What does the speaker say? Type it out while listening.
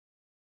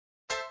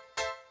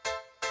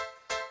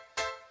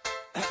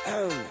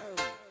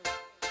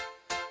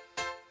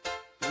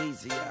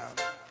Easy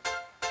out.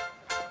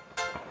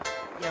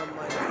 Young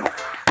money.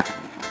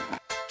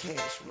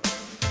 Cash money.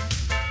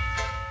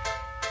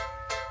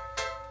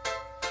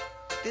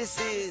 This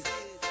is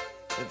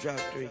the Drop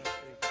 3.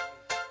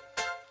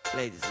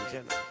 Ladies and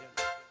gentlemen.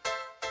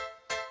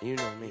 You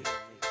know me.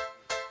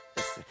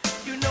 Listen.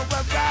 You know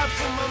I ride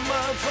for my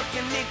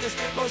motherfucking niggas.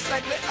 Most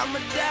likely I'ma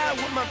die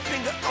with my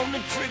finger on the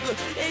trigger.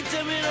 They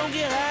tell me don't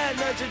get high,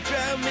 not to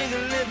try to make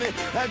a living.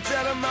 I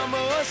tell them I'm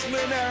a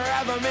hustler, I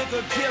ride, I make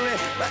a killing.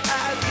 My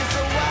eyes get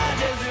so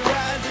wide as it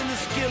rise in the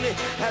skillet.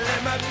 I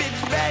let my bitch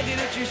bag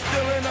it if she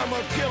stealing, I'm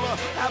a killer.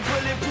 I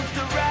bulletproof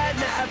the ride,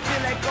 now I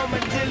feel like I'm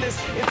a dealers.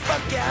 And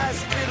fuck your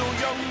hospital,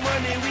 young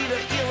money, we the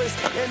illest.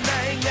 And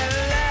I ain't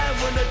gotta lie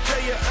when I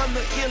tell you I'm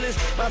the illest.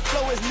 My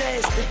flow is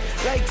nasty,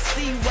 like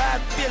CY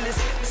Phyllis.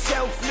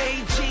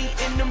 Self-made G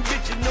and them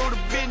bitches know the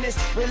business.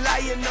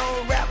 Relying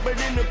on rap, but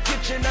in the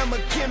kitchen I'm a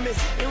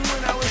chemist. And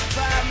when I was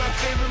 5, my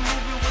favorite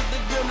movie was The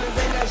Gremlins.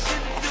 Ain't got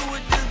shit to do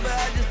with this, but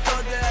I just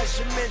thought that I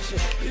should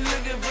mention. You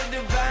looking for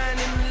divine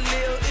and a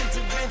little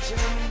intervention.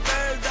 And the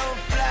birds don't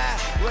fly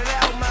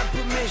without my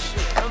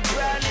permission. I'm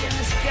probably in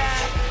the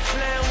sky,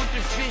 flying with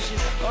the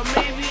fishes. Or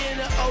maybe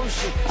in the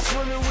ocean,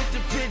 swimming with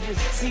the pigeons.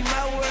 See,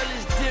 my world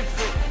is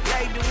different,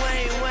 like the Wayne.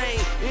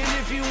 And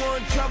if you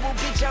want trouble,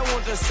 bitch, I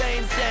want the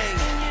same thing.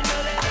 And you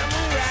know that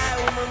I'ma ride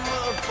with my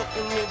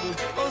motherfucking niggas.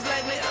 Most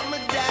likely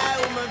I'ma die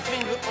with my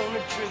finger on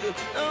the trigger.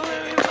 Don't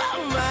worry about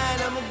mine,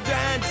 I'ma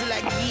grind till I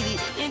get it.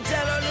 And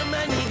tell all of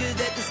my niggas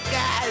that the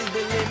sky is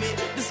the limit.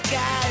 The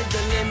sky is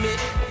the limit.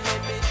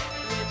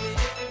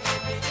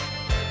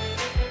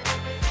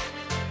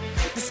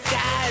 The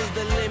sky is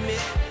the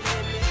limit.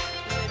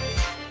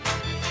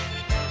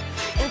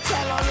 And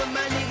tell all of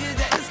my niggas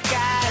that the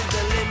sky is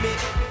the limit.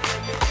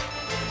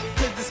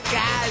 Cause the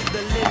sky is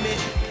the limit.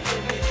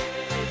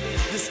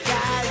 The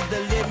sky is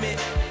the limit.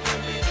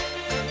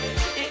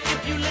 And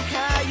if you look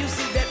high, you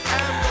see that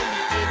I'm gonna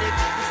be in it.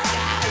 The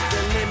sky is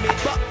the limit.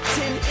 Buck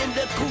 10 in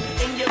the coupe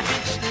and your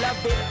bitch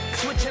love it.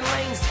 Switching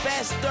lanes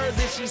faster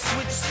than she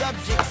switch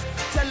subjects.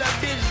 Tell a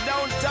bitch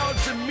don't talk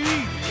to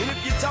me. And if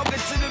you're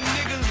talking to them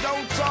niggas,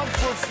 don't talk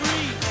for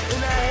free.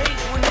 And I hate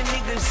when the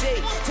niggas say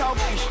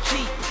talk is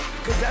cheap.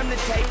 Cause I'm the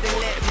type to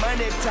let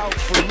money talk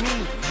for me.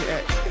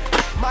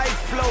 My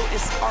flow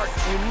is art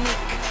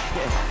unique.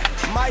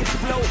 My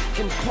flow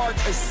can part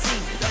a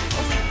sea. The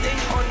only thing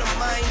on the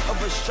mind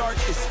of a shark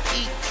is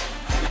eat.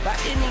 By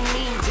any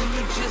means, and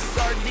you just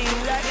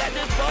sardines. I got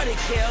the 40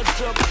 cal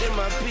tucked in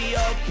my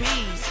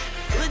PRPs.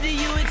 What do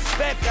you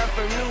expect? I'm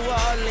from New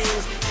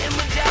Orleans. And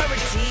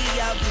majority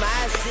of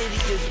my city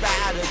is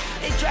riders.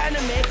 They trying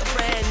to make a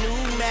brand new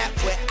map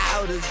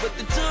without us. But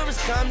the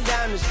tourists come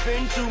down and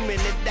spend too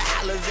many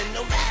dollars. And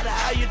no matter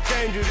how you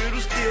change it,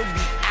 it'll still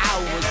be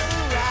ours.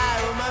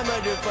 Ride with my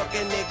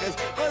motherfucking niggas.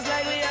 Most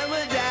likely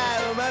I'ma die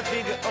with my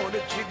finger on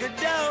the trigger.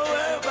 Don't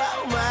worry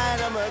about mine,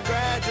 I'ma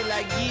grind till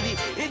I get it.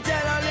 And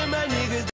tell all of my niggas